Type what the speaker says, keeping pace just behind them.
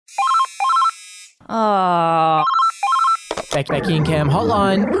Oh. Becky and Cam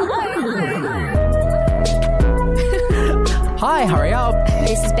hotline. Hi, hurry up.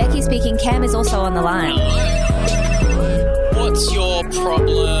 This is Becky speaking. Cam is also on the line. What's your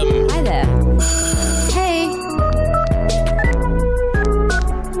problem? Hi there. Hey.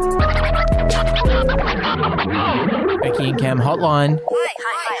 Becky and Cam hotline.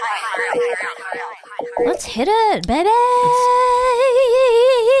 Let's hit it, baby.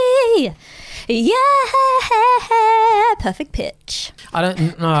 Yeah. Perfect pitch. I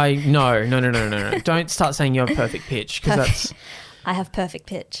don't. No. Don't start saying you have perfect pitch because I have perfect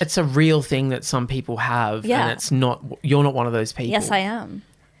pitch. it's a real thing that some people have, Yeah. and it's not. You're not one of those people. Yes, I am.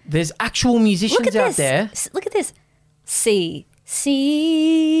 There's actual musicians Look at out this. there. Look at this. C.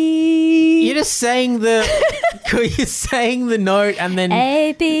 You're just saying the. You're saying the note and then.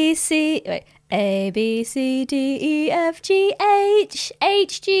 A, B, C. Wait. A, B, C, D, E, F, G, H,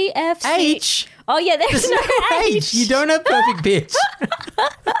 H, G, F, C. H. Oh, yeah, there's no H. You don't have perfect pitch.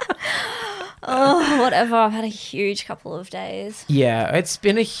 Oh, whatever. I've had a huge couple of days. Yeah, it's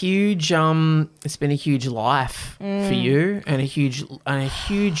been a huge life for you, and a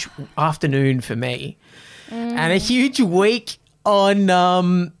huge afternoon for me, and a huge week on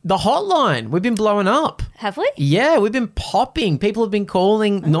the hotline. We've been blowing up. Have we? Yeah, we've been popping. People have been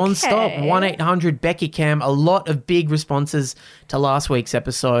calling nonstop. 1-800-BECKY-CAM. A lot of big responses to last week's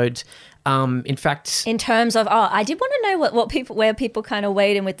episode. In fact, In terms of, I did want to know where people kind of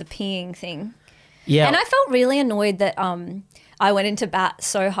weighed in with the peeing thing. yeah, And I felt really annoyed that I went into bat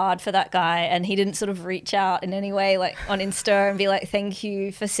so hard for that guy and he didn't sort of reach out in any way, like on Insta and be like, thank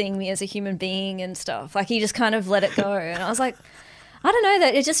you for seeing me as a human being and stuff. Like he just kind of let it go. And I was like, I don't know,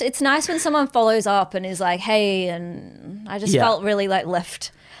 that it's nice when someone follows up and is like, hey, and I just felt really like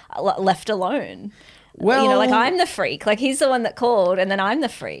left alone. well, You know, like I'm the freak. Like he's the one that called and then I'm the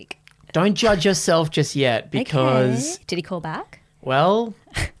freak. don't judge yourself just yet because, Okay. Did he call back? well,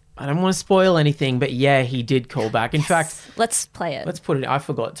 I don't want to spoil anything, but yeah, he did call back. In fact, Let's play it. let's put it. I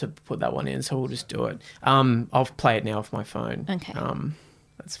forgot to put that one in, so we'll just do it. I'll play it now off my phone. Okay.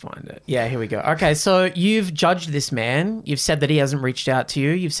 Let's find it. Yeah, here we go. Okay, so you've judged this man. You've said that he hasn't reached out to you.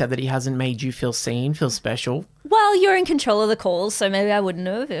 You've said that he hasn't made you feel seen, feel special. Well, you're in control of the calls, so maybe I wouldn't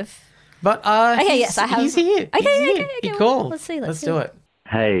have if... But Okay, he's, yes, I have. He's here. Okay, He's okay, here. okay. He Well, called. let's see, let's do see. it.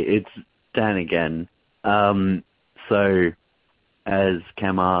 Hey, it's Dan again. So, as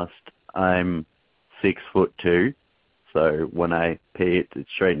Cam asked, I'm 6'2", so when I pee, it's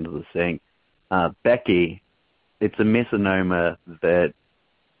straight into the sink. Becky, it's a misnomer that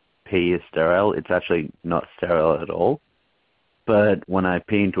pee is sterile. It's actually not sterile at all. But when I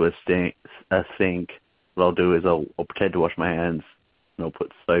pee into a sink, what I'll do is I'll pretend to wash my hands, and I'll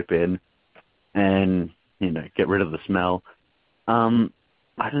put soap in, and get rid of the smell.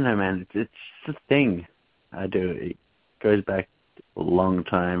 I don't know, man. It's just a thing I do. It goes back a long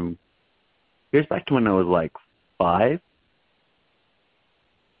time. It goes back to when I was like 5.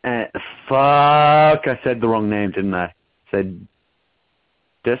 Fuck! I said the wrong name, didn't I? Did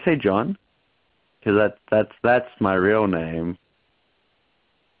I say John? Because that's my real name.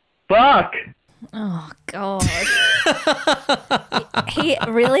 Fuck! Oh, God. He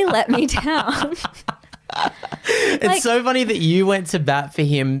really let me down. It's so funny that you went to bat for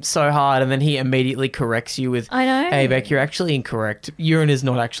him so hard and then he immediately corrects you with, I know. hey, Beck, you're actually incorrect. Urine is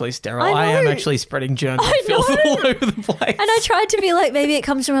not actually sterile. I I am know. actually spreading germs I and filth know. all over the place. And I tried to be like, maybe it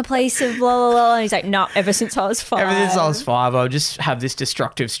comes from a place of blah, blah, blah. And he's like, no, ever since I was 5. Ever since I was 5, I'll just have this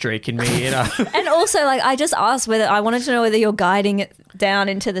destructive streak in me, you know. And also, like, I just asked I wanted to know whether you're guiding it down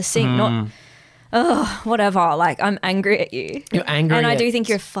into the sink, not, whatever. Like, I'm angry at you. You're angry And I at- do think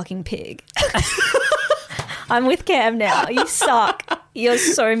you're a fucking pig. I'm with Cam now. You suck. You're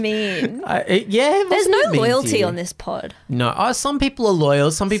so mean. Yeah, There's no mean to loyalty you. on this pod. No, some people are loyal.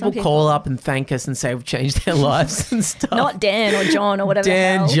 Some people call up and thank us and say we've changed their lives and stuff. Not Dan or John or whatever. the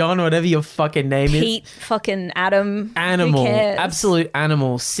Dan, hell. John, whatever your fucking name is. Pete, fucking Adam. Animal, Who cares? absolute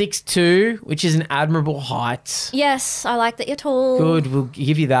animal. 6'2", which is an admirable height. Yes, I like that you're tall. Good, we'll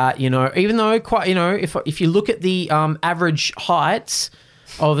give you that. Even though if you look at the average heights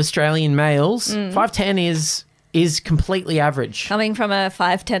of Australian males, 5'10" is completely average. Coming from a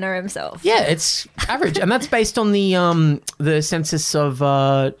 5'10"er himself. Yeah, it's average, and that's based on the census of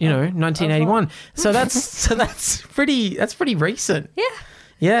 1981. So that's pretty recent. Yeah.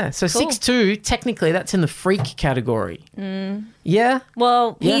 Yeah, so Cool. 6'2", technically that's in the freak category. Yeah?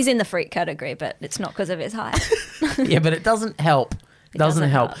 Well, Yeah. he's in the freak category, but it's not because of his height. Yeah, but it doesn't help. Doesn't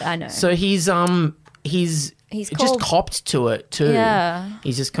help. I know. So he's he's just called. copped to it too. Yeah.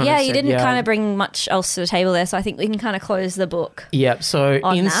 He's just kind of Yeah, said, he didn't kind of bring much else to the table there, so I think we can kind of close the book. Yep. So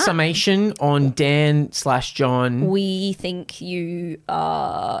on in that. summation, on Dan/John, We think you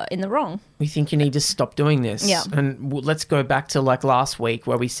are in the wrong. we think you need to stop doing this. Yeah. And let's go back to like last week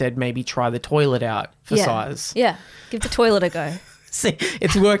where we said maybe try the toilet out for Yeah. size. Yeah, give the toilet a go. See,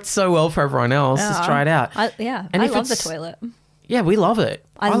 it's worked so well for everyone else. Just try it out. I And if love the it's- toilet. Yeah, we love it.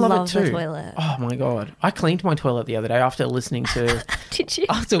 I love love it too. the toilet. Oh my God. I cleaned my toilet the other day after listening to, Did you?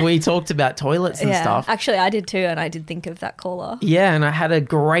 after we talked about toilets and stuff. Actually, I did too, and I did think of that caller. Yeah, and I had a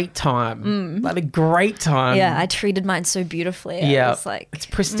great time. I had a great time. Yeah, I treated mine so beautifully. Yeah, I was like, it's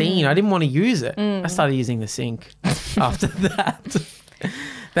pristine. I didn't want to use it. I started using the sink after that.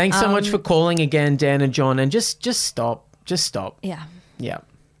 Thanks so much for calling again, Dan and John. And just stop. Just stop. yeah, Yeah.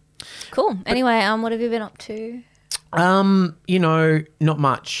 cool. Anyway, what have you been up to? Not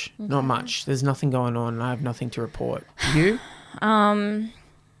much. Not much. There's nothing going on. I have nothing to report. You?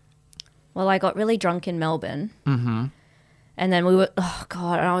 Well, I got really drunk in Melbourne. Mm-hmm. And then and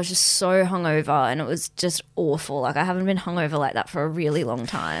I was just so hungover, and it was just awful. Like, I haven't been hungover like that for a really long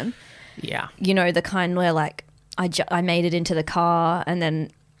time. Yeah. You know, the kind where like I made it into the car, and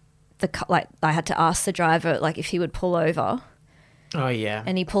then I had to ask the driver like if he would pull over, Oh, yeah.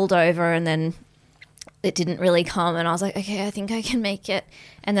 and he pulled over, and then it didn't really come, and I was like, okay, I think I can make it.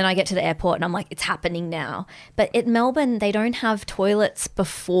 And then I get to the airport and I'm like, it's happening now. But in Melbourne, they don't have toilets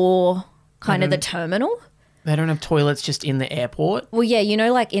before kind of the terminal. They don't have toilets just in the airport. Well, yeah, you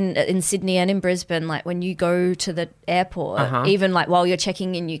know, like in Sydney and in Brisbane, like when you go to the airport, even like while you're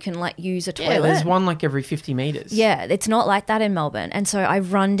checking in, you can like use a toilet. Yeah, there's one like every 50 meters. Yeah, it's not like that in Melbourne. And so I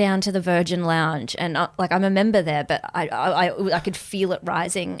run down to the Virgin Lounge, and I'm a member there, but I could feel it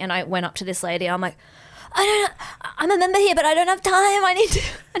rising. And I went up to this lady. I'm like, I'm a member here, but I don't have time. I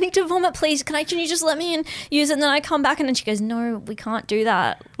need to vomit, please. Can you just let me in, use it, and then I come back? And then she goes, no, we can't do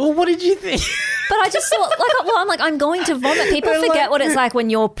that. Well, what did you think? But I just thought, I'm like, I'm going to vomit. People forget what it's like when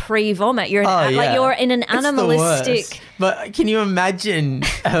you're pre-vomit. You're you're in an It's the animalistic. worst. But can you imagine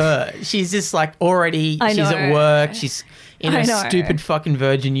her? She's just like already. I She's know. at work. She's in I a know. stupid fucking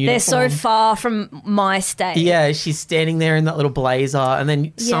Virgin uniform. They're so far from my state. Yeah, she's standing there in that little blazer, and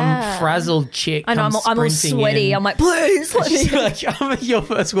then some Yeah. frazzled chick I know, comes I'm all sprinting sweaty. in. I'm like, please let me. She's like, your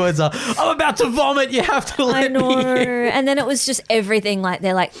first words are, I'm about to vomit. You have to I let know. me in. And then it was just everything. Like,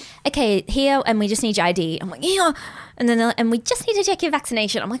 they're like, okay, here, and we just need your ID. I'm like, here. And then and we just need to check your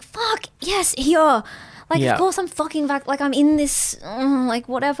vaccination. I'm like, fuck, yes, here. Like, Yeah. of course I'm fucking like, I'm in this, like,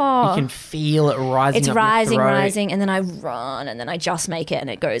 whatever. You can feel it rising. It's up your rising, throat. rising, and then I run, and then I just make it, and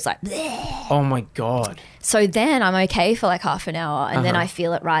it goes like, bleh. Oh my God. So then I'm okay for like half an hour, and then I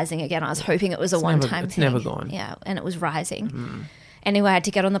feel it rising again. I was hoping it was a one-time it's thing. never gone. Yeah, and it was rising. Anyway, I had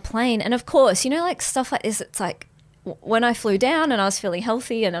to get on the plane, and of course, you know, like stuff like this. It's like when I flew down and I was feeling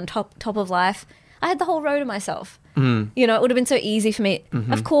healthy and on top of life, I had the whole row to myself. You know, it would have been so easy for me.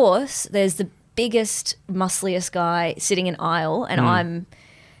 Of course, there's the biggest, muscliest guy sitting in aisle, and I'm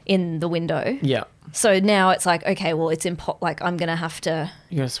in the window. Yeah. So now it's like, okay, well, it's like I'm gonna have to.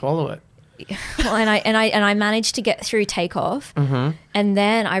 You're going to swallow it. Well, and I managed to get through takeoff, and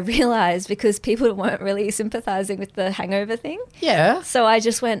then I realized because people weren't really sympathizing with the hangover thing, Yeah. so I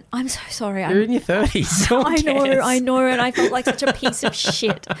just went, I'm so sorry. You're in your 30s. No one cares. I know, and I felt like such a piece of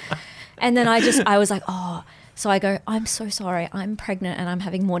shit. And then I was like, oh. So I go, I'm so sorry. I'm pregnant and I'm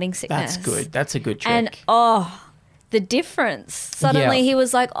having morning sickness. That's good. That's a good trick. And the difference. Suddenly Yeah. he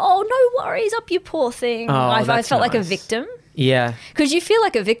was like, oh, no worries, up you poor thing. Oh, I that's felt like a nice. victim. yeah. Because you feel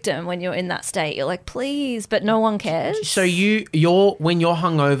like a victim when you're in that state. You're like, please, but no one cares. So when you're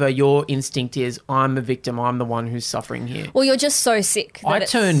hungover, your instinct is, I'm a victim. I'm the one who's suffering here. Well, you're just so sick. That I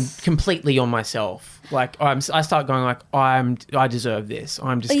it's- turn completely on myself. Like I start going like, I deserve this.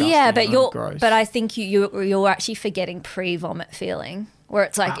 I'm disgusting. Yeah, but I'm gross. But I think you're actually forgetting pre-vomit feeling, where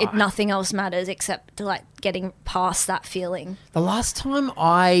it's like nothing else matters except like getting past that feeling. The last time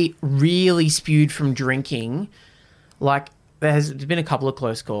I really spewed from drinking, like there's been a couple of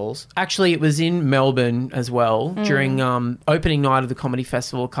close calls. Actually, it was in Melbourne as well during opening night of the comedy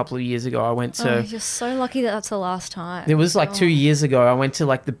festival a couple of years ago. I went to. Oh, you're so lucky that that's the last time. It was like 2 years ago. I went to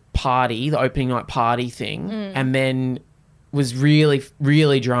like the party, the opening night party thing, and then was really,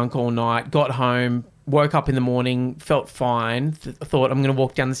 really drunk all night. Got home, woke up in the morning, felt fine. Thought I'm going to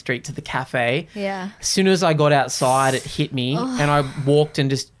walk down the street to the cafe. Yeah. As soon as I got outside, it hit me, and I walked and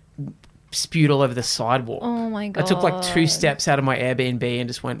just spewed all over the sidewalk. Oh my God. I took like 2 steps out of my Airbnb and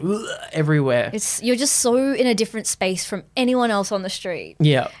just went "Ugh," everywhere. You're just so in a different space from anyone else on the street.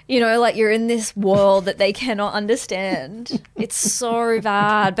 Yeah. You know, like you're in this world that they cannot understand. It's so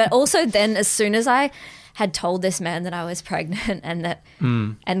bad. But also then as soon as I had told this man that I was pregnant and that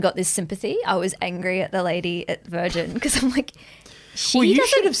and got this sympathy, I was angry at the lady at Virgin because I'm like, Well, you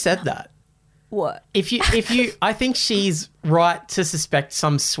should have said that. What? If you, I think she's right to suspect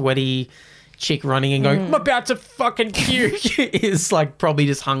some sweaty chick running and going, I'm about to fucking puke, is like probably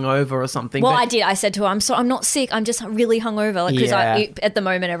just hungover or something. Well, but, I did. I said to her, I'm not sick. I'm just really hungover. Like, because at the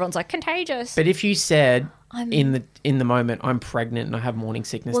moment, everyone's like, contagious. But if you said in the moment, I'm pregnant and I have morning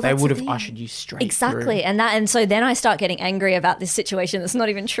sickness, Well, they that's would the have thing. ushered you straight Exactly. through. And so then I start getting angry about this situation that's not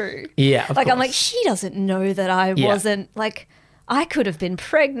even true. Yeah, of Like, I'm course. like, she doesn't know that I Yeah. wasn't, like, I could have been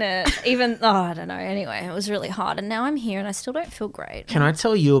pregnant. Even, I don't know. Anyway, it was really hard. And now I'm here and I still don't feel great. Can I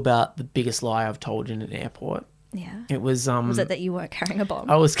tell you about the biggest lie I've told in an airport? Yeah. It was Was it that you weren't carrying a bomb?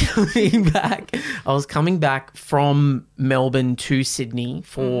 I was coming back from Melbourne to Sydney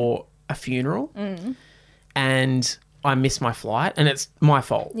for a funeral, and I missed my flight, and it's my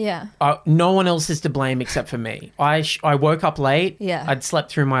fault. Yeah. No one else is to blame except for me. I woke up late. Yeah. I'd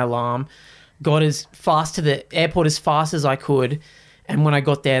slept through my alarm, got as fast to the airport as fast as I could, and when I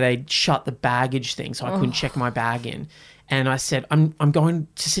got there, they'd shut the baggage thing, so I couldn't check my bag in. And I said, I'm going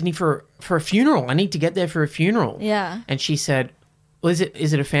to Sydney for a funeral. I need to get there for a funeral. Yeah. And she said, well, is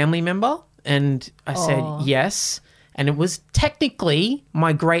it a family member? And I said, yes. And it was technically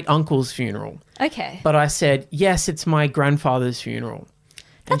my great uncle's funeral. Okay. But I said, yes, it's my grandfather's funeral.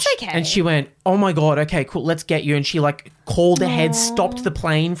 That's okay. And she went, oh my God, okay, cool, let's get you. And she like called ahead, stopped the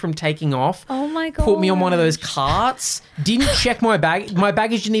plane from taking off. Oh my God. Put me on one of those carts, didn't check my bag. My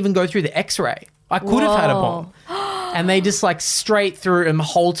baggage didn't even go through the x-ray. I could have had a bomb. And they just like straight through, and the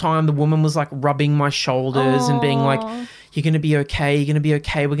whole time the woman was like rubbing my shoulders and being like, you're going to be okay. You're going to be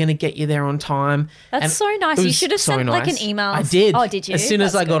okay. We're going to get you there on time. That's And so nice. it You was should have so sent like an nice. email. I did. Oh, did you? As soon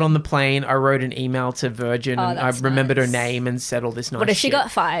as That's I got good. on the plane, I wrote an email to Virgin and I that's remembered her nice. name and said all this nice What if she shit.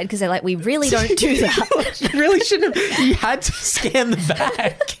 got fired because they're like, we really don't do that? You really shouldn't have. You had to scan the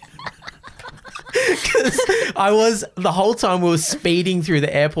bag. Because the whole time we were speeding through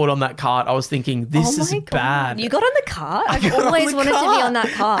the airport on that cart, I was thinking, this is bad. You got on the cart? I've got on always the wanted to be cart. on that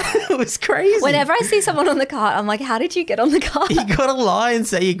cart. It was crazy. Whenever I see someone on the cart, I'm like, how did you get on the cart? You got to lie and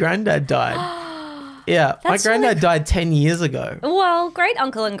say your granddad died. Yeah, my That's granddad really- died 10 years ago. Well, great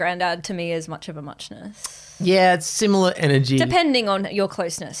uncle and granddad to me is much of a muchness. Yeah, it's similar energy. Depending on your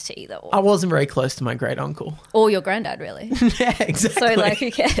closeness to either I or. wasn't very close to my great uncle. Or your granddad, really. Yeah, exactly. So, like,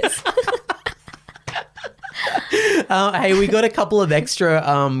 who cares? Hey, we got a couple of extra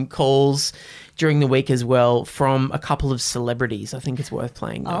calls during the week as well from a couple of celebrities. I think it's worth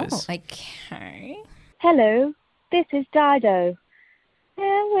playing Oh, those. okay. Hello, this is Dido.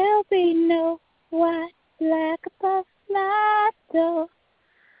 There will be no white flag above my door.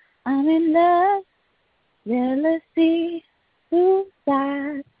 I'm in love, jealousy,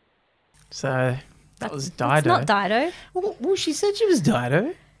 suicide. So that was Dido. It's not Dido. Well, she said she was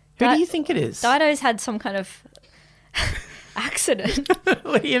Dido. Who Di- do you think it is? Dido's had some kind of accident.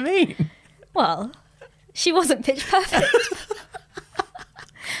 What do you mean? Well, she wasn't pitch perfect.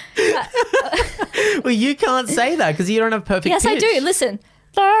 Well, you can't say that because you don't have perfect Yes, I pitch. do. Listen.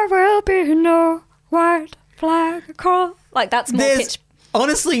 There will be no white flag across. Like, that's more There's pitch.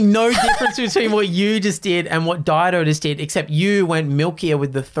 honestly no difference between what you just did and what Dido just did, except you went milkier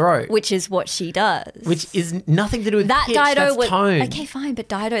with the throat, Which is what she does. which is nothing to do with that pitch, Dido that's was tone. okay, fine, but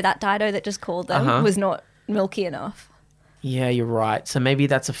that Dido that just called them Uh-huh. was not milky enough. Yeah, you're right. So maybe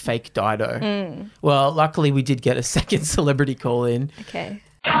that's a fake Dido. Mm. Well, luckily we did get a second celebrity call in. Okay.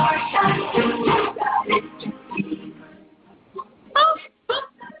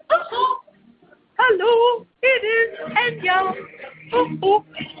 Hello, it is Enya.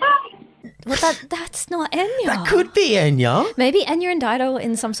 Well, that's not Enya. That could be Enya. Maybe Enya and Dido were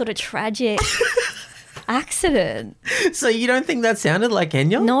in some sort of tragic accident. So you don't think that sounded like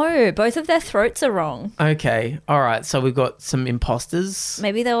Enya? No, both of their throats are wrong. Okay. All right. So we've got some imposters.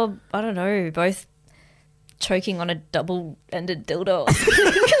 Maybe they were, I don't know, both choking on a double-ended dildo.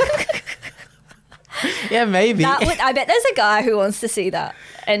 Yeah, maybe. I bet there's a guy who wants to see that.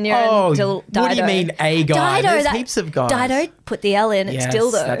 Enya and Dido. what do you mean a guy? Dido, There's heaps of guys. Dido, put the L in, it's Yes,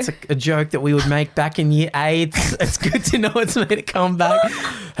 dildo. that's a joke that we would make back in year 8. It's good to know it's made a comeback.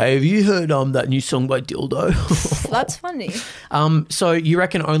 Hey, have you heard that new song by Dildo? That's funny. So you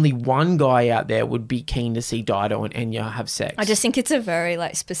reckon only one guy out there would be keen to see Dido and Enya have sex? I just think it's a very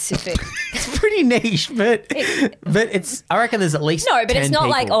specific. It's pretty niche, but it's. I reckon there's at least No, but 10 it's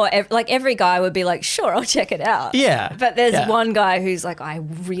not people. like every guy would be like, sure, I'll check it out. Yeah, But there's yeah. one guy who's like, I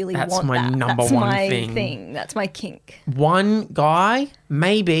really That's want my that. number That's one my thing. That's my kink. One guy,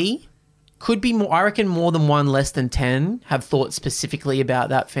 maybe could be more. I reckon more than one, less than 10 have thought specifically about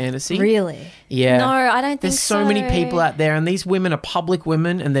that fantasy. Really? Yeah. No, I don't think There's so many people out there, and these women are public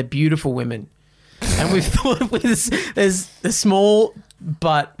women, and they're beautiful women. And we've thought there's a small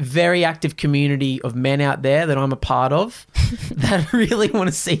but very active community of men out there that I'm a part of that really want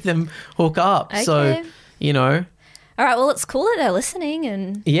to see them hook up. Okay. So, you know. All right, well, it's cool that they're listening,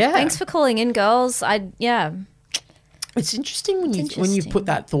 and Yeah. thanks for calling in, girls. It's interesting when you put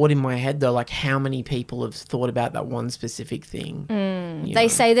that thought in my head, though, like how many people have thought about that one specific thing. They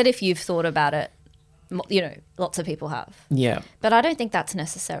say that if you've thought about it, lots of people have. Yeah. But I don't think that's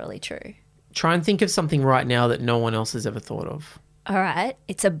necessarily true. Try and think of something right now that no one else has ever thought of. All right,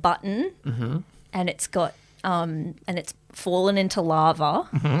 it's a button, and it's got and it's fallen into lava,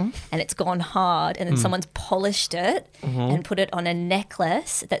 and it's gone hard, and then someone's polished it and put it on a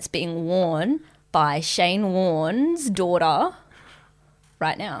necklace that's being worn by Shane Warne's daughter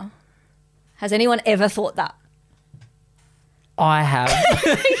right now. Has anyone ever thought that? I have.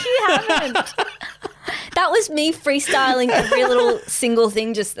 You haven't. That was me freestyling every little single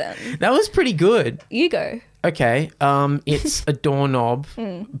thing just then. That was pretty good. You go. Okay. It's a doorknob,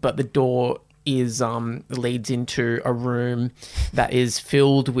 but the door is leads into a room that is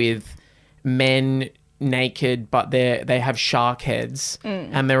filled with men naked, but they have shark heads,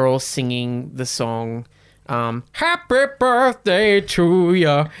 and they're all singing the song Happy Birthday to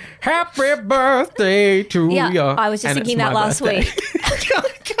ya, Happy Birthday to Yeah, ya. I was just And thinking it's that my last birthday.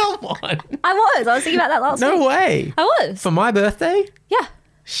 week. Come on. I was thinking about that last week. No way. I was. For my birthday? Yeah.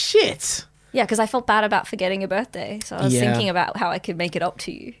 Shit. Yeah, because I felt bad about forgetting your birthday. So I was Yeah. thinking about how I could make it up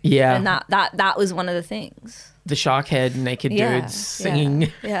to you. Yeah. And that was one of the things. The shark head naked dudes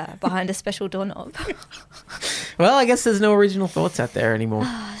singing. Yeah, behind a special doorknob. Well, I guess there's no original thoughts out there anymore.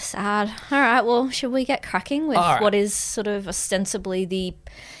 Sad. All right, well, should we get cracking with All right. what is sort of ostensibly the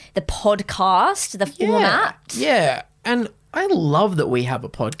podcast, the format? Yeah. And I love that we have a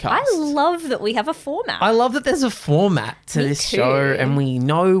podcast. I love that we have a format. I love that there's a format to Me this too. show, and we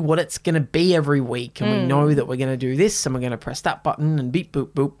know what it's going to be every week, and we know that we're going to do this, and we're going to press that button and beep, boop,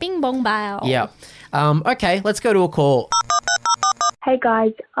 boop. Bing bong bow. Yeah. Okay, let's go to a call. Hey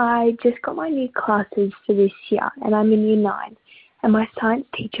guys, I just got my new classes for this year and I'm in year 9 and my science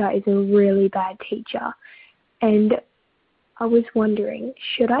teacher is a really bad teacher and I was wondering,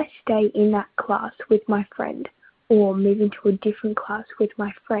 should I stay in that class with my friend or move into a different class with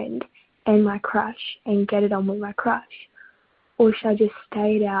my friend and my crush and get it on with my crush? Or should I just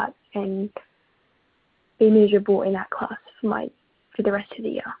stay it out and be miserable in that class for the rest of the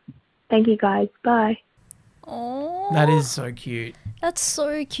year? Thank you guys. Bye. Oh, That is so cute. that's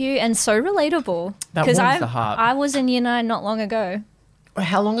so cute and so relatable. That 'Cause warms the heart. I was in year 9 not long ago,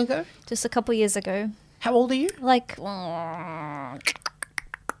 How long ago? just a couple years ago. How old are you? Like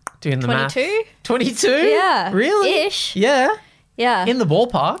Doing the 22? math. 22? Yeah. Really? Ish. Yeah. Yeah. In the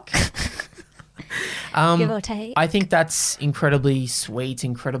ballpark. Give or take. I think that's incredibly sweet,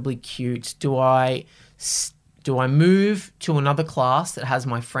 incredibly cute. Do I move to another class that has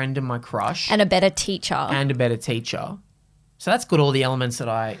my friend and my crush And a better teacher. and a better teacher? So that's got all the elements that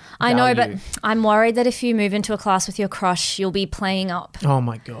I know, but value. I'm worried that if you move into a class with your crush, you'll be playing up, Oh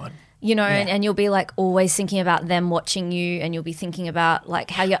my God. and you'll be like always thinking about them watching you, and you'll be thinking about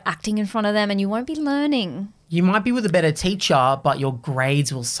like how you're acting in front of them, and you won't be learning. You might be with a better teacher, but your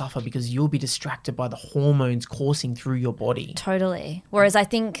grades will suffer because you'll be distracted by the hormones coursing through your body. Totally. Whereas I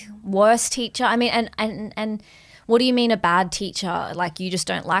think worse teacher, I mean, and what do you mean a bad teacher? Like you just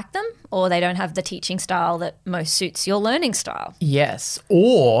don't like them, or they don't have the teaching style that most suits your learning style? Yes.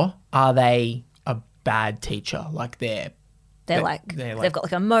 Or are they a bad teacher? Like They're they've got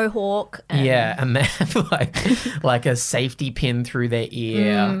like a mohawk. And and they have like a safety pin through their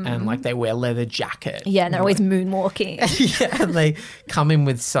ear, and like they wear leather jacket. Yeah, and they're always moonwalking. Yeah, and they come in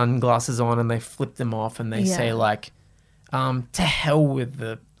with sunglasses on and they flip them off and they say like, to hell with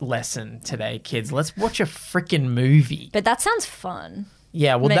the lesson today, kids. Let's watch a freaking movie. But that sounds fun.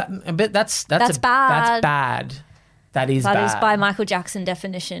 Yeah, well, that's bad. That's bad. That is That bad. is by Michael Jackson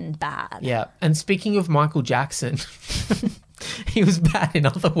definition bad. Yeah, and speaking of Michael Jackson, he was bad in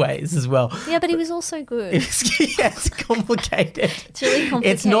other ways as well. Yeah, but he was also good. It's complicated. It's really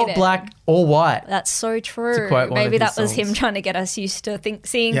complicated. It's not black or white. That's so true. quote one Maybe of his that was him songs. trying to get us used to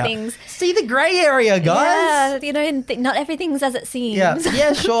seeing Yeah. things. See the grey area, guys. Yeah, not everything's as it seems.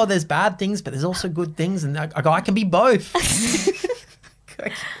 Yeah, sure. There's bad things, but there's also good things, and a guy can be both.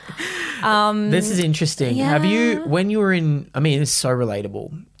 This is interesting. Have you, when you were in? I mean, it's so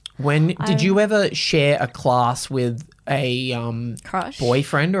relatable. Did you ever share a class with a Crush?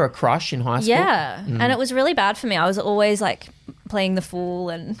 boyfriend or a crush in high school? Yeah, and it was really bad for me. I was always like playing the fool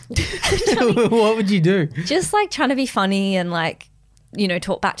and What would you do? just like trying to be funny and like, you know,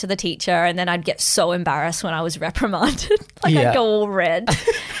 talk back to the teacher. And then I'd get so embarrassed when I was reprimanded. Like Yeah. I'd go all red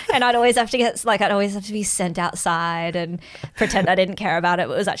and I'd always have to be sent outside and pretend I didn't care about it.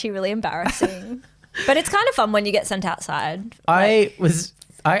 But it was actually really embarrassing. But it's kind of fun when you get sent outside. I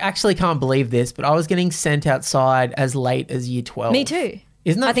actually can't believe this, but I was getting sent outside as late as year 12. Me too.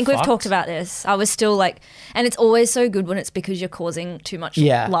 Isn't that I think we've fucked? talked about this. I was still like, and it's always so good when it's because you're causing too much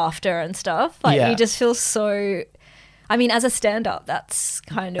Yeah. laughter and stuff. Like Yeah. you just feel so, I mean, as a stand-up, that's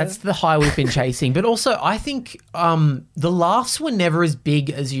kind That's of, the high we've been chasing. But also, I think the laughs were never as big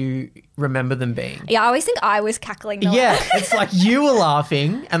as you remember them being. yeah, I always think I was cackling. The Yeah, laugh. it's like you were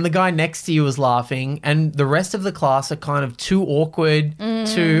laughing and the guy next to you was laughing and the rest of the class are kind of too awkward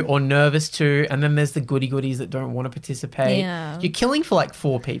to or nervous to, and then there's the goodies that don't want to participate. Yeah. You're killing for like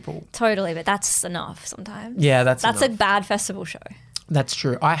 4 people. Totally, but that's enough sometimes. Yeah, that's a enough. bad festival show. That's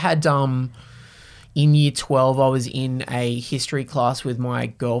true. I had in year 12 I was in a history class with my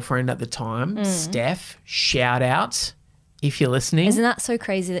girlfriend at the time, Steph. Shout out if you're listening. Isn't that so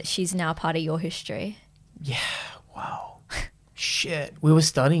crazy that she's now part of your history? Wow. Shit. We were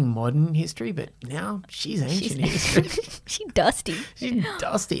studying modern history, but now she's ancient history. She dusty. She's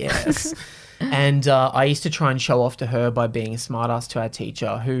dusty ass. And I used to try and show off to her by being a smartass to our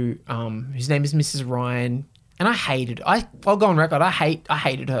teacher, whose name is Mrs. Ryan. And I hated. I'll go on record. I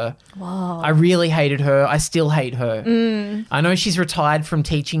hated her. Whoa. I really hated her. I still hate her. I know she's retired from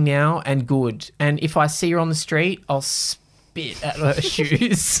teaching now, and good. And if I see her on the street, I'll spit at her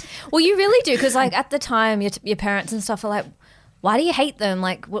shoes. Well, you really do, because like at the time, your parents and stuff are like, "Why do you hate them?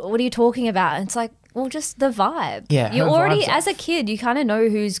 Like, what are you talking about?" And it's like, well, just the vibe. Yeah, you her already, vibe's as a kid, you kind of know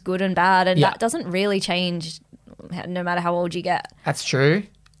who's good and bad, and Yeah. that doesn't really change no matter how old you get. That's true.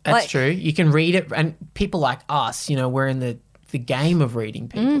 That's Like- true. You can read it, and people like us, you know, we're in the game of reading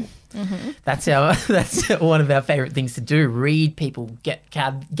people. That's one of our favorite things to do. Read people,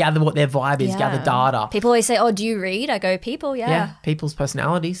 gather what their vibe is, Yeah. gather data. People always say, "Oh, do you read?" I go, "People, Yeah, yeah, people's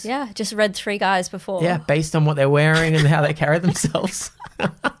personalities. yeah." Just read 3 guys before. Yeah, based on what they're wearing and how they carry themselves.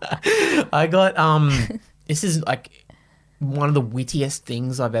 I got this is like one of the wittiest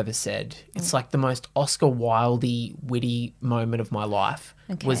things I've ever said. It's like the most Oscar Wilde witty moment of my life.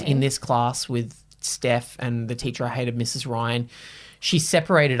 Was Okay. in this class with Steph and the teacher I hated, Mrs. Ryan. She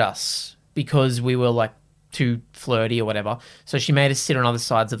separated us because we were like too flirty or whatever. So she made us sit on other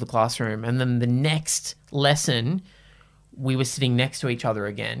sides of the classroom. And then the next lesson, we were sitting next to each other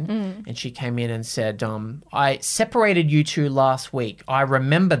again, and she came in and said, I separated you two last week. I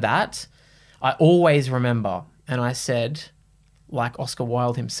remember that. I always remember. And I said, like Oscar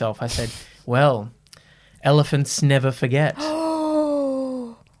Wilde himself, I said, well, elephants never forget.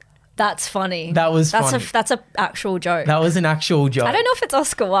 That's funny. That was that's funny. That's a actual joke. That was an actual joke. I don't know if it's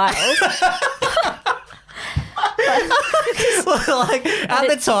Oscar Wilde. Like at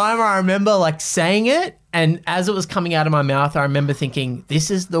the time, I remember like saying it, and as it was coming out of my mouth, I remember thinking,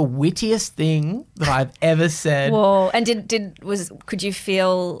 "This is the wittiest thing that I've ever said." Whoa! And could you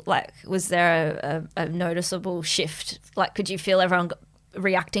feel like, was there a noticeable shift? Like, could you feel everyone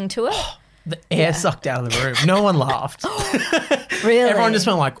reacting to it? The air sucked out of the room. No one laughed. Really? Everyone just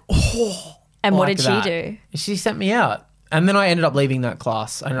went like, "Oh!" And what like did she that. do? She sent me out, and then I ended up leaving that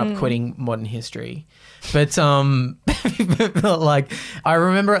class. I ended up quitting modern history. But like, I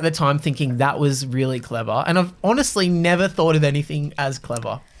remember at the time thinking that was really clever, and I've honestly never thought of anything as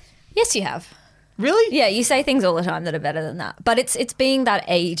clever. Yes, you have. Really? Yeah, you say things all the time that are better than that. But it's being that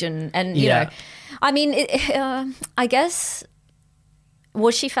age and you Yeah. know, I mean, I guess,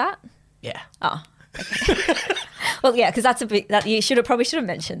 was she fat? Yeah. Oh, okay. Well, yeah, because that you probably should have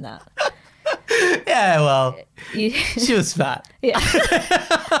mentioned that. Yeah. Well, You, she was fat. yeah.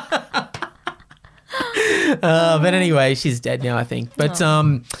 But anyway, she's dead now, I think. But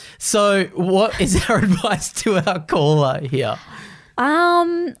so what is our advice to our caller here?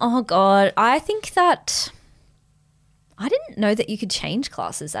 Oh God, I think that I didn't know that you could change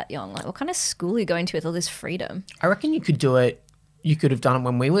classes that young. Like, what kind of school are you going to with all this freedom? I reckon you could do it. You could have done it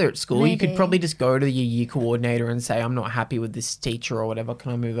when we were at school. You could Maybe. probably just go to your year coordinator and say, I'm not happy with this teacher or whatever.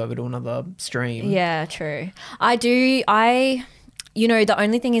 Can I move over to another stream? Yeah, true. You know, the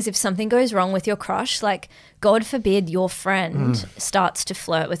only thing is if something goes wrong with your crush, like God forbid your friend starts to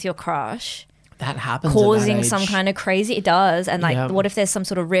flirt with your crush, That happens. causing some kind of crazy, it does. And like, Yeah. what if there's some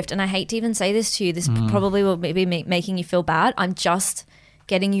sort of rift? And I hate to even say this to you, this probably will be making you feel bad. I'm just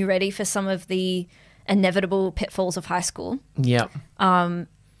getting you ready for some of the inevitable pitfalls of high school. Yeah.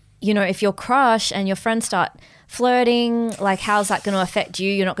 You know, if your crush and your friends start flirting, like how's that going to affect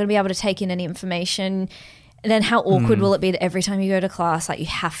you? You're not going to be able to take in any information. And then how awkward will it be that every time you go to class, like you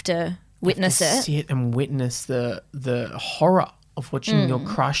have to witness to it? sit and witness the horror of watching your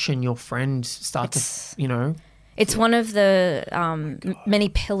crush and your friend start to, It's one of the many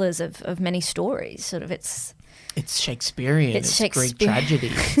pillars of many stories. Sort of, it's Shakespearean. It's Greek tragedy.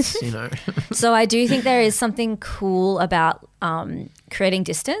 So I do think there is something cool about creating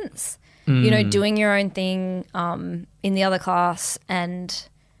distance. Doing your own thing in the other class and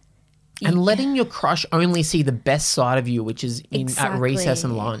letting your crush only see the best side of you, which is at recess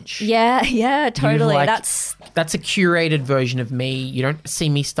and lunch. Yeah, totally. That's a curated version of me. You don't see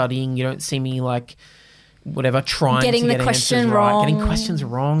me studying. You don't see me like whatever trying getting to the get question answers wrong, right, getting questions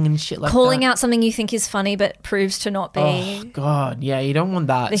wrong and shit like calling that. out something you think is funny but proves to not be. Oh God, yeah, you don't want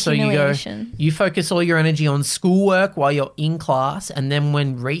that. The so humiliation. you focus all your energy on schoolwork while you're in class, and then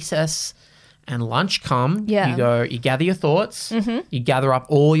when recess and lunch come, you gather your thoughts, you gather up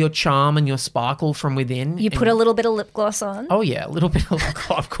all your charm and your sparkle from within. You put a little bit of lip gloss on. Oh yeah, a little bit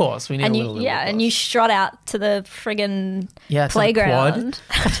of course. We need a little lip gloss. And you strut out to the friggin' to playground.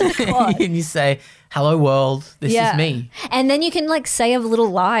 the quad. And you say, "Hello world, this is me." And then you can like say a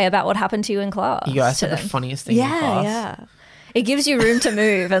little lie about what happened to you in class. You guys said the funniest thing in class. Yeah. It gives you room to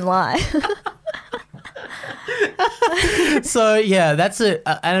move and lie. So yeah, that's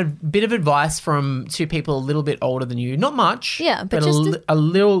a bit of advice from two people a little bit older than you. Not much, but just a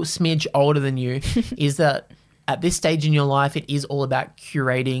little smidge older than you. Is that at this stage in your life, it is all about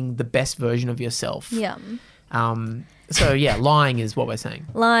curating the best version of yourself. Yeah. So yeah, lying is what we're saying.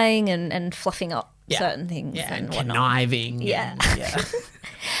 Lying and fluffing up certain things. Yeah, and whatnot. conniving. Yeah. And,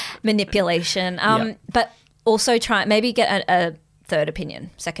 Manipulation. But also maybe get a third opinion,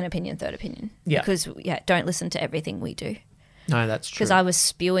 second opinion, third opinion. Yeah. Because don't listen to everything we do. No, that's true. Because I was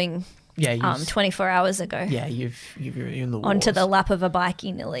spewing 24 hours ago. Yeah, you're in the wars. Onto the lap of a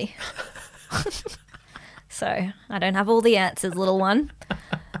bikie Nilly. So I don't have all the answers, little one.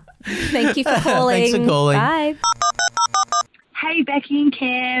 Thank you for calling. Thanks for calling. Bye. Hey, Becky and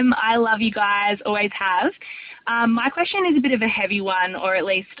Cam. I love you guys, always have. My question is a bit of a heavy one, or at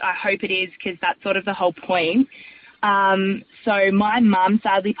least I hope it is, because that's sort of the whole point. So my mum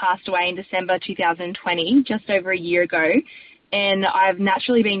sadly passed away in December 2020, just over a year ago, and I've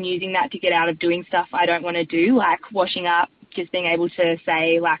naturally been using that to get out of doing stuff I don't want to do, like washing up, just being able to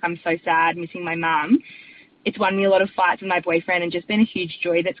say, like, I'm so sad, missing my mum. It's won me a lot of fights with my boyfriend and just been a huge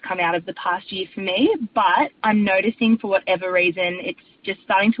joy that's come out of the past year for me. But I'm noticing for whatever reason, it's just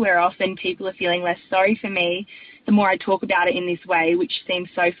starting to wear off and people are feeling less sorry for me the more I talk about it in this way, which seems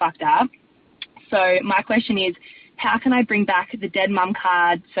so fucked up. So my question is, how can I bring back the dead mum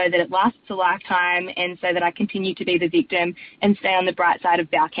card so that it lasts a lifetime and so that I continue to be the victim and stay on the bright side of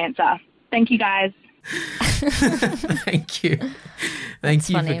bowel cancer? Thank you, guys. Thank you. Thank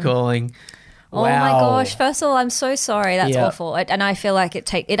you funny. for calling. Oh Wow. my gosh! First of all, I'm so sorry. That's awful, and I feel like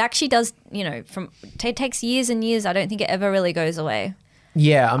it actually does. It takes years and years. I don't think it ever really goes away.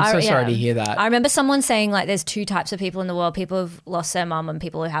 Yeah, I'm so sorry to hear that. I remember someone saying like, "There's two types of people in the world: people who've lost their mum and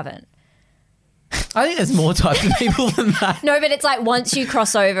people who haven't." I think there's more types of people than that. No, but it's like once you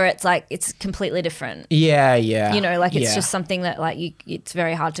cross over, it's like it's completely different. Yeah. It's just something that it's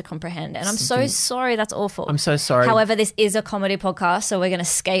very hard to comprehend. And I'm so sorry. That's awful. I'm so sorry. However, this is a comedy podcast, so we're going to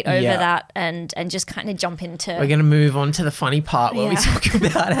skate over that and just kind of jump into. We're going to move on to the funny part where we talk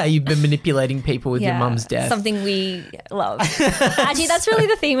about how you've been manipulating people with your mum's death. Something we love. Actually, that's really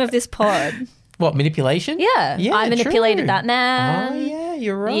the theme of this pod. What, manipulation? Yeah. I manipulated true. that man. Oh, yeah,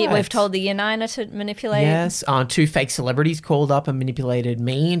 you're right. Yeah, we've told the Year Niner to manipulate. Yes. Two fake celebrities called up and manipulated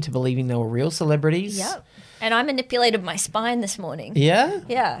me into believing they were real celebrities. Yep. And I manipulated my spine this morning. Yeah?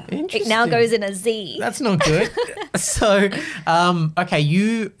 Yeah. Interesting. It now goes in a Z. That's not good. So, okay,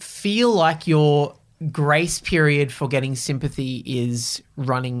 you feel like your grace period for getting sympathy is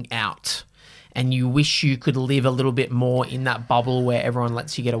running out. And you wish you could live a little bit more in that bubble where everyone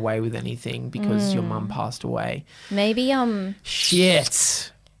lets you get away with anything because your mum passed away. Maybe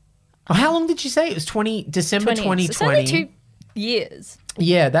Shit. Oh, how long did you say? It was December 2020. It's only 2 years.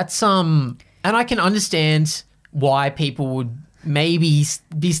 Yeah, that's and I can understand why people would maybe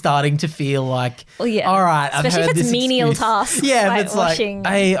be starting to feel like, all right, especially I've heard if it's this menial excuse. tasks. Yeah, like if it's washing.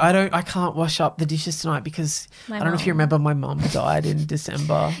 like, hey, I can't wash up the dishes tonight because I don't know if you remember my mum died in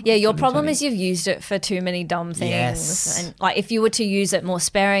December. Yeah, your problem is you've used it for too many dumb things. Yes. And like if you were to use it more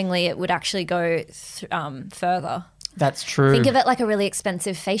sparingly, it would actually go further. That's true. Think of it like a really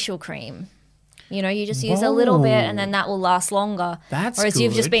expensive facial cream. You just use a little bit and then that will last longer. That's Whereas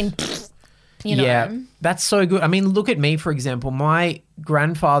you've just good. been you know. Yeah, that's so good. I mean, look at me, for example. My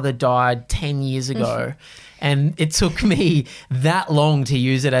grandfather died 10 years ago, and it took me that long to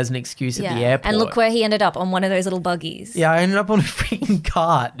use it as an excuse at the airport. And look where he ended up, on one of those little buggies. Yeah, I ended up on a freaking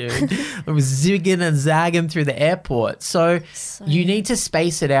cart, dude. I was zigging and zagging through the airport. So you need to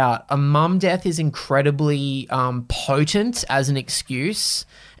space it out. A mum death is incredibly potent as an excuse,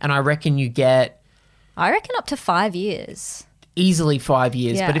 and I reckon you get up to 5 years. easily 5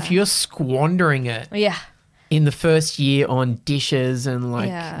 years. Yeah. But if you're squandering it Yeah. in the first year on dishes and like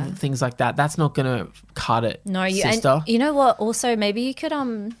Yeah. things like that, that's not going to cut it, No, sister. and you know what? Also, maybe you could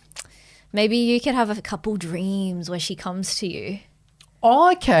have a couple dreams where she comes to you.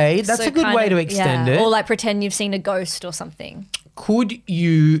 Oh, okay. That's So a good kind way of- to extend yeah. it. Or like pretend you've seen a ghost or something. Could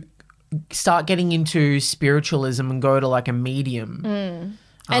you start getting into spiritualism and go to like a medium?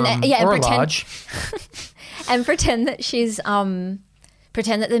 And or pretend a large. and pretend that she's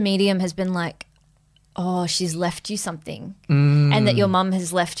pretend that the medium has been like, oh, she's left you something, and that your mum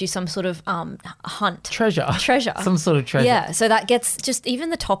has left you some sort of hunt Treasure. Some sort of treasure. Yeah, so that gets just even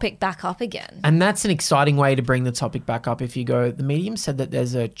the topic back up again. And that's an exciting way to bring the topic back up. If you go, the medium said that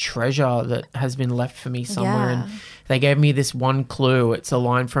there's a treasure that has been left for me somewhere. Yeah. And they gave me this one clue. It's a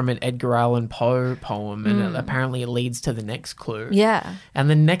line from an Edgar Allan Poe poem. And apparently it leads to the next clue. Yeah. And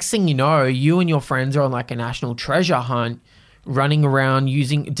the next thing you know, you and your friends are on like a national treasure hunt, running around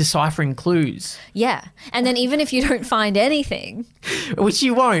deciphering clues. Yeah. And then even if you don't find anything, Which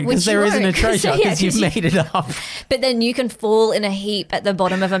you won't, because Which you there isn't a won't, 'cause- treasure, yeah, because 'cause you've you- made it up. but then you can fall in a heap at the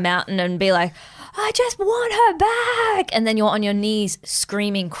bottom of a mountain and be like, I just want her back. And then you're on your knees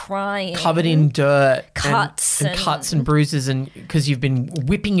screaming, crying. Covered in dirt, Cuts and cuts and bruises, and because you've been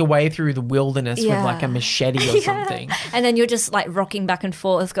whipping your way through the wilderness with Yeah. like a machete or something. And then you're just like rocking back and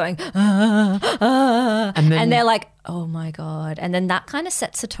forth going, and they're like, oh my God. And then that kind of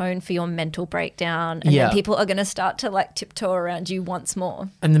sets a tone for your mental breakdown. And Yeah. then people are going to start to like tiptoe around you once more.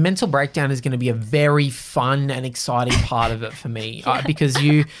 And the mental breakdown is going to be a very fun and exciting part of it for me, because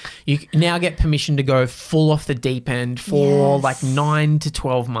you now get permission to go full off the deep end for Yes. like 9 to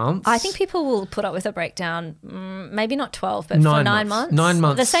 12 months. I think people will put up with a breakdown, maybe not 12, but 9 for 9 months. months. 9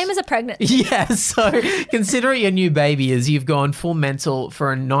 months. The same as a pregnancy. Yeah, so consider it your new baby as you've gone full mental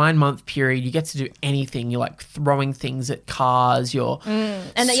for a 9-month period. You get to do anything. You're like throwing things at cars. You're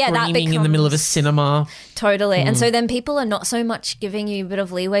And yeah, that screaming in the middle of a becomes- cinema. Totally. And Mm. so then people are not so much giving you a bit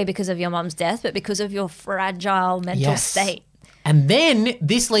of leeway because of your mum's death, but because of your fragile mental Yes. state. And then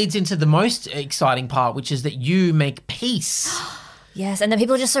this leads into the most exciting part, which is that you make peace. Yes. And then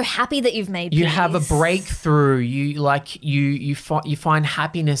people are just so happy that you've made You peace. have a breakthrough. You find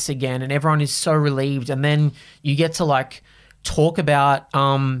happiness again, and everyone is so relieved. And then you get to like talk about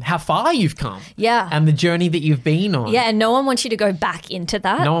how far you've come. Yeah. And the journey that you've been on. Yeah, and no one wants you to go back into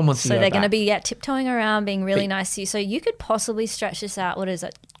that. No one wants you to So go they're going to back. be tiptoeing around, being really nice to you. So you could possibly stretch this out. What is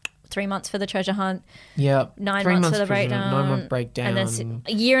it? 3 months for the treasure hunt, Yeah. 9 3 months for the treasure hunt, breakdown, 9-month breakdown. and then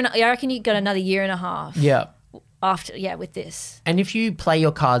a year. I reckon you got another year and a half. Yeah. After with this. And if you play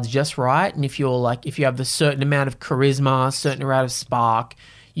your cards just right, and if you have the certain amount of charisma, certain amount of spark,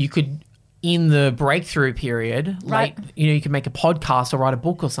 you could, in the breakthrough period, Right. you could make a podcast or write a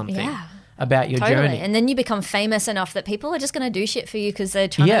book or something Yeah. about your Totally. journey. And then you become famous enough that people are just going to do shit for you because they're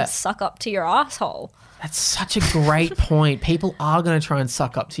trying Yeah. to suck up to your asshole. That's such a great point. People are going to try and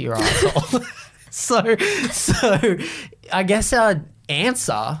suck up to your asshole. so I guess our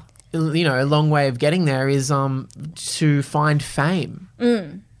answer, a long way of getting there is to find fame,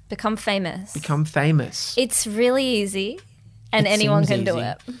 Become famous. become famous. It's really easy and It anyone seems can do easy.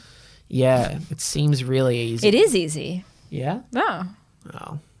 it. Yeah, it seems really easy. It is easy. Yeah? Yeah.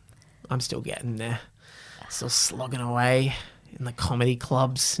 Oh, I'm still getting there. Still slogging away in the comedy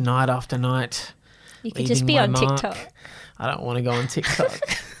clubs night after night. You could just leaving be my on mark. TikTok. I don't want to go on TikTok.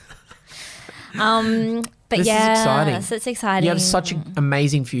 But This is exciting. yes, it's exciting. You have such an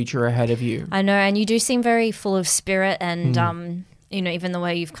amazing future ahead of you. I know, and you do seem very full of spirit and Mm. even the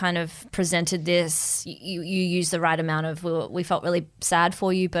way you've kind of presented this, you use the right amount of, we felt really sad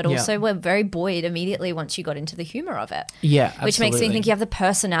for you, but Yeah. also we're very buoyed immediately once you got into the humor of it. Yeah, Which makes me absolutely. think you have the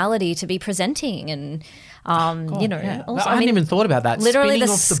personality to be presenting and, Yeah. also, I hadn't even thought about that. literally Spinning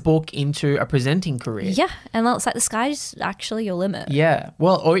the off the book into a presenting career. yeah, and it's like the sky's actually your limit. Yeah.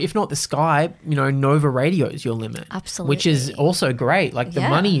 Well, or if not the sky, Nova Radio is your limit. Absolutely. Which is also great. Like the Yeah.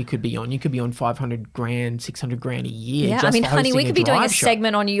 money you could be on. You could be on 500 grand, 600 grand a year. Yeah, just I mean, for honey, we hosting could be doing a drive show.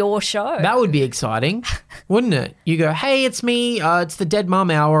 segment on your show. That would be exciting, wouldn't it? You go, hey, it's me. It's the Dead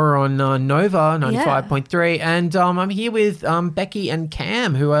Mum Hour on Nova 95.3. And I'm here with Becky and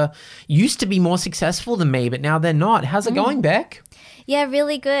Cam, who used to be more successful than me, but now they're not. How's it going, Beck? Yeah,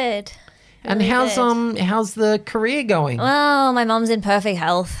 really good. And Really how's the career going? Well, my mum's in perfect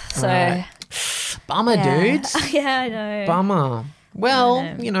health, so Right. Bummer, yeah. dude. Yeah, I know. Bummer.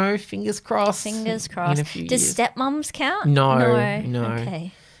 Well, know. fingers crossed. Fingers In crossed. a few Does years. stepmums count? No.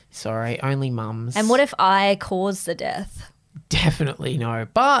 Okay. Sorry, only mums. And what if I cause the death? Definitely no.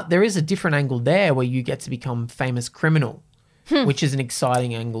 But there is a different angle there where you get to become famous criminal, which is an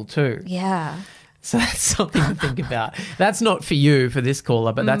exciting angle too. Yeah. So that's something to think about. That's not for you, for this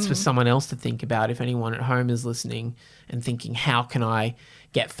caller, but that's for someone else to think about. If anyone at home is listening and thinking, how can I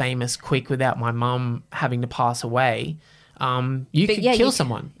get famous quick without my mum having to pass away? You could kill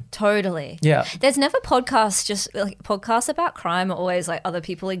someone. Totally. Yeah. There's never podcasts, just like podcasts about crime are always like other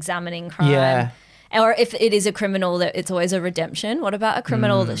people examining crime. Yeah. Or if it is a criminal, that it's always a redemption. What about a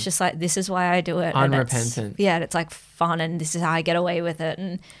criminal that's just like, this is why I do it? and it's- Unrepentant. Yeah, and it's like fun and this is how I get away with it.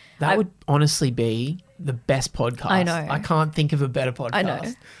 And That would honestly be the best podcast. I know. I can't think of a better podcast. I know.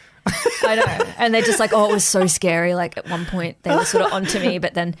 I know. And they're just like, oh, it was so scary. Like at one point they were sort of onto me,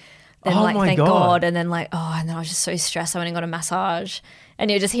 but then Oh like, my thank God. God. And then like, oh, and then I was just so stressed. I went and got a massage. And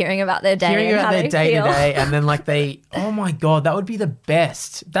you're just hearing about their day Hearing and about how their they day feel. to day, and then like oh my God, that would be the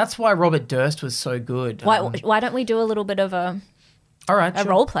best. That's why Robert Durst was so good. Why don't we do a little bit of a all right, sure.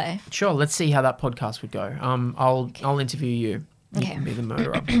 role play? Sure, let's see how that podcast would go. I'll interview you. You Okay. can be the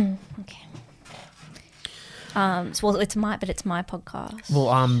murderer. Okay. Well, it's my podcast.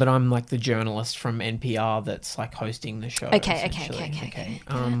 Well, but I'm like the journalist from NPR that's like hosting the show. Okay. essentially. I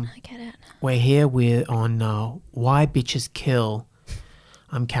get it. We're here on Why Bitches Kill.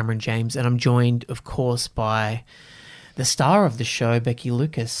 I'm Cameron James, and I'm joined, of course, by the star of the show, Becky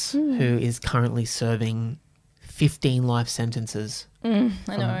Lucas, who is currently serving 15 life sentences. I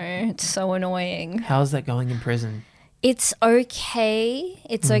know. It's so annoying. How's that going in prison? It's okay.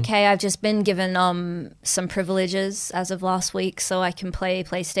 It's okay. I've just been given some privileges as of last week, so I can play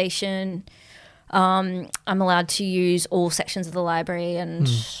PlayStation. I'm allowed to use all sections of the library, and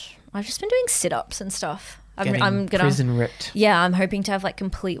I've just been doing sit-ups and stuff. I'm gonna prison ripped. Yeah, I'm hoping to have like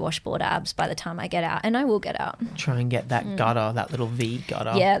complete washboard abs by the time I get out, and I will get out. Try and get that gutter, that little V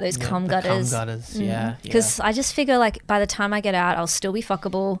gutter. Yeah, those cum the gutters. Cum gutters, yeah. Because I just figure like by the time I get out, I'll still be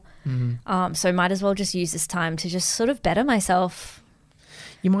fuckable. So might as well just use this time to just sort of better myself.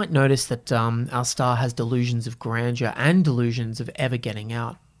 You might notice that our star has delusions of grandeur and delusions of ever getting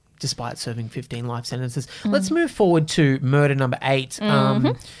out, despite serving 15 life sentences. Let's move forward to murder number 8.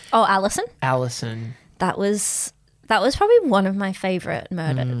 Oh, Alison. Alison. That was probably one of my favorite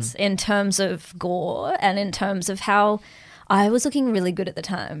murders in terms of gore and in terms of how I was looking really good at the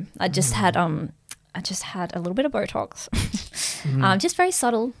time. I just had a little bit of Botox, just very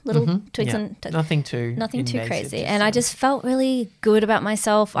subtle little tweaks and nothing too invasive, crazy. And I just felt really good about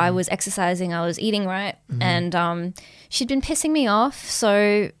myself. I was exercising, I was eating right, and she'd been pissing me off.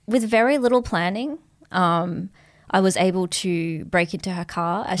 So with very little planning, I was able to break into her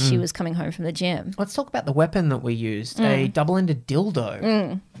car as she was coming home from the gym. Let's talk about the weapon that we used, a double-ended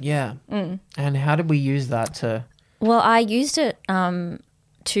dildo. Yeah. And how did we use that to... Well, I used it to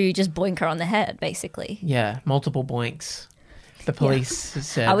just boink her on the head, basically. Yeah, multiple boinks. The police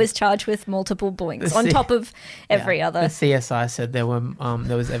said... I was charged with multiple boinks on top of every other. The CSI said there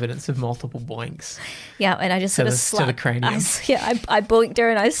was evidence of multiple boinks. Yeah, and I just sort of to slapped... the cranium. I boinked her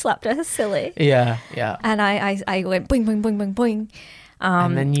and I slapped her silly. Yeah. And I went boing, boing, boing, boing, boing.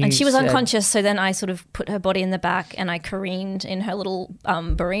 And then and she was unconscious, so then I sort of put her body in the back and I careened in her little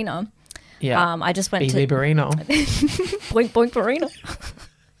Barina. Yeah. I just went BB to... Barino. Boink, boink, Barina.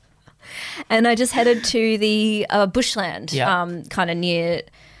 And I just headed to the bushland, kind of near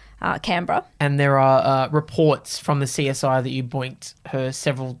Canberra. And there are reports from the CSI that you boinked her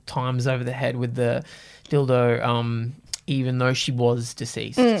several times over the head with the dildo, even though she was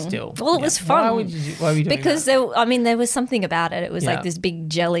deceased still. Well, it was fun. Why were you doing because that? there was something about it. It was like this big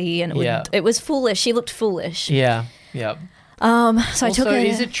jelly, and it was foolish. She looked foolish. Yeah. So I took her.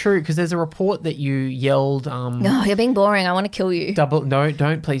 Is it true? Because there's a report that you yelled. Oh, you're being boring. I want to kill you. No,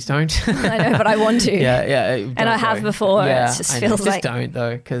 don't, please don't. I know, but I want to. Yeah. And I have before. Yeah, it just I know. feels like. Just don't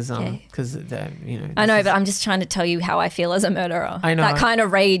though, because I know, but I'm just trying to tell you how I feel as a murderer. I know that kind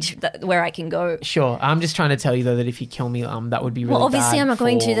of rage where I can go. Sure, I'm just trying to tell you though that if you kill me, that would be really. Well, obviously bad I'm not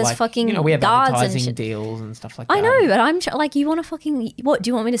going to. There's fucking we have guards and advertising shit. deals and stuff like that. I know, but I'm like, you want to fucking what? Do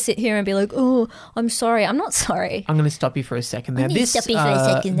you want me to sit here and be like, oh, I'm sorry? I'm not sorry. I'm going to stop you for a second there. Stop you for a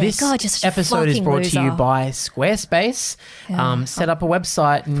second there. This God, you're such a episode is fucking brought to you loser. by Squarespace. Set up a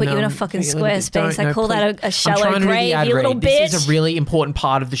website. And, Put you in a fucking Squarespace. I call that a shallow grave, you little bitch. This is a really important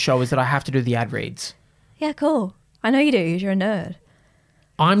part of the show is that I have to do the ad reads. Yeah, cool. I know you do. You're a nerd.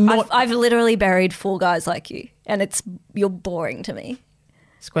 I'm not. I've literally buried 4 guys like you, and you're boring to me.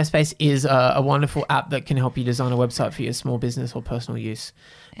 Squarespace is a wonderful app that can help you design a website for your small business or personal use.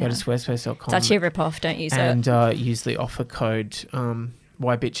 Go to squarespace.com. It's actually a rip-off. Don't use it. And use the offer code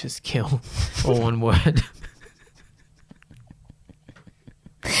why bitches kill, all one word.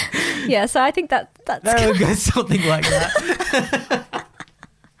 Yeah, so I think that's That would go something like that.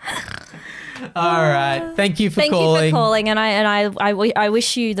 All right. Thank you for calling. Thank you for calling, and I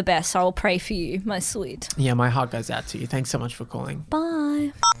wish you the best. I will pray for you, my sweet. Yeah, my heart goes out to you. Thanks so much for calling.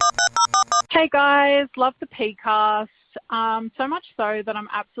 Bye. Hey guys, love the PCast. So much so that I'm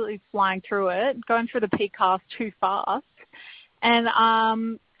absolutely flying through it, going through the PCast too fast. And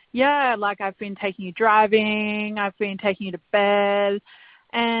I've been taking you driving, I've been taking you to bed,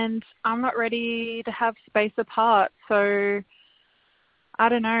 and I'm not ready to have space apart. So I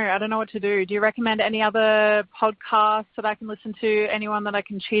don't know what to do. Do you recommend any other podcasts that I can listen to? Anyone that I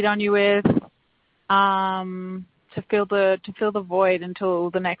can cheat on you with? To fill the void until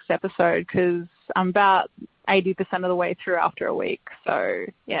the next episode, because I'm about 80% of the way through after a week. So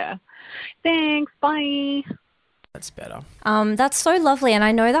yeah, thanks. Bye. That's better. That's so lovely, and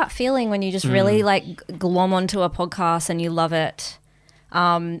I know that feeling when you just really glom onto a podcast and you love it.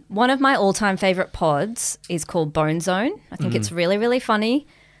 One of my all-time favorite pods is called Bone Zone. I think it's really, really funny.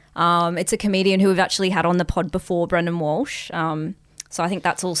 It's a comedian who we've actually had on the pod before, Brendan Walsh. So I think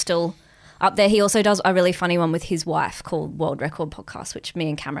that's all still up there. He also does a really funny one with his wife called World Record Podcast, which me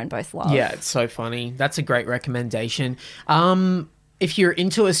and Cameron both love. Yeah, it's so funny. That's a great recommendation. If you're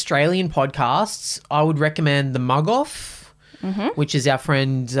into Australian podcasts, I would recommend The Mug Off, which is our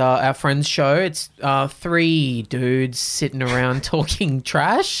friend's show. It's 3 dudes sitting around talking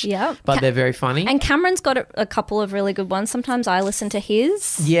trash, but they're very funny. And Cameron's got a couple of really good ones. Sometimes I listen to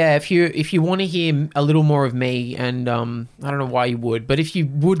his. Yeah, if you want to hear a little more of me, and I don't know why you would, but if you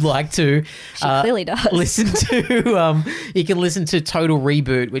would like to, she clearly does. Listen to you can listen to Total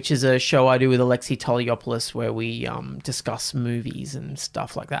Reboot, which is a show I do with Alexi Toliopoulos, where we discuss movies and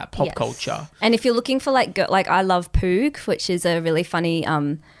stuff like that, pop culture. And if you're looking for like I Love Poog, which is a really funny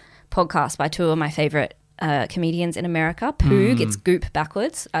podcast by 2 of my favorite comedians in America. Poog, it's Goop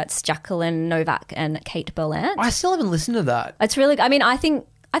backwards. It's Jacqueline Novak and Kate Berlant. I still haven't listened to that. It's really, I mean, I think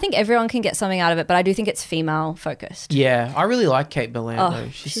everyone can get something out of it, but I do think it's female focused. Yeah, I really like Kate Berlant though.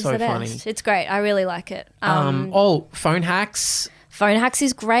 She's so funny. It's great. I really like it. Phone Hacks. Phone Hacks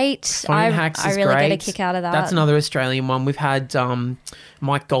is great. I really get a kick out of that. That's another Australian one. We've had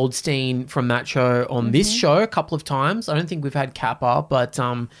Mike Goldstein from that show on this show a couple of times. I don't think we've had Kappa, but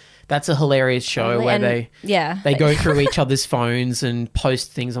that's a hilarious show where they go through each other's phones and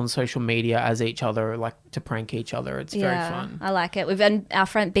post things on social media as each other, like to prank each other. It's very fun. I like it. We've had our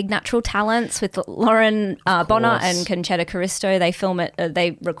friend Big Natural Talents with Lauren Bonner and Conchetta Caristo. They film it.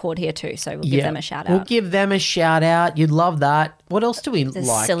 They record here too, so we'll give them a shout out. We'll give them a shout out. You'd love that. What else do we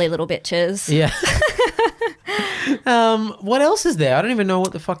like? Silly little bitches. Yeah. What else is there? I don't even know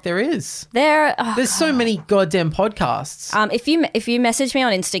what the fuck there is. There's so many goddamn podcasts. If you message me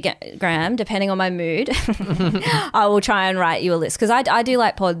on Instagram, depending on my mood, I will try and write you a list, because I do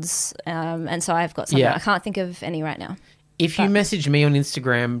like pods, and so I've got something. I can't think of any right now. If you message me on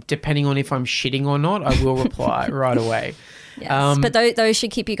Instagram, depending on if I'm shitting or not, I will reply right away. Yes, but those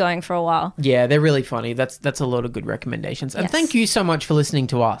should keep you going for a while. Yeah, they're really funny. That's a lot of good recommendations. And thank you so much for listening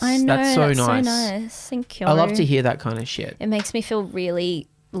to us. I know, that's so nice. So nice. Thank you. I love to hear that kind of shit. It makes me feel really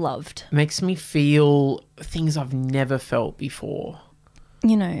loved. It makes me feel things I've never felt before.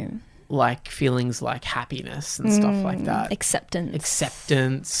 You know. Like feelings like happiness and stuff like that.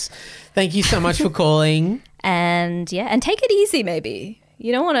 Acceptance. Thank you so much for calling. And take it easy maybe.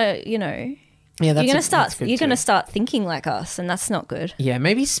 You don't want to, Yeah, you're gonna start thinking like us, and that's not good. Yeah,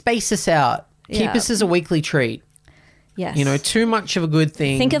 maybe space us out. Keep us as a weekly treat. Yes. Too much of a good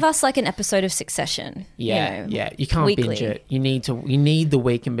thing. Think of us like an episode of Succession. Yeah, you can't weekly. binge it. You need the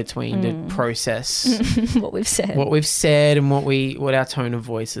week in between to process what we've said, and what our tone of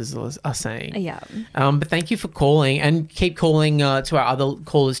voices are saying. Yeah. But thank you for calling, and keep calling to our other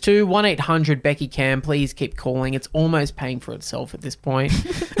callers too. 1-800-BECKY-CAM. Please keep calling. It's almost paying for itself at this point.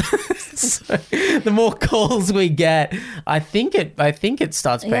 So the more calls we get, I think it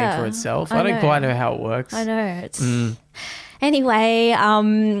starts paying for itself. I don't quite know how it works. I know. It's Anyway,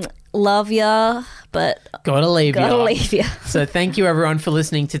 love ya, but gotta leave ya. So thank you everyone for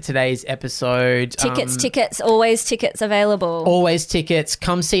listening to today's episode. Tickets, always tickets available. Always tickets.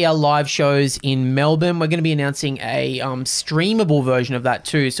 Come see our live shows in Melbourne. We're going to be announcing a streamable version of that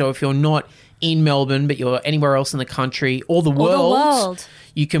too. So if you're not in Melbourne, but you're anywhere else in the country or the Or the world, world.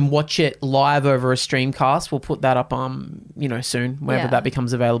 you can watch it live over a Streamcast. We'll put that up, soon, whenever Yeah. that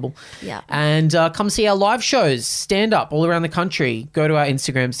becomes available. Yeah. And come see our live shows, stand up all around the country. Go to our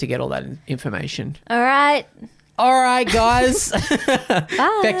Instagrams to get all that information. All right. All right, guys.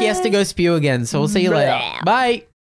 Becky has to go spew again, so we'll see you later. Bye.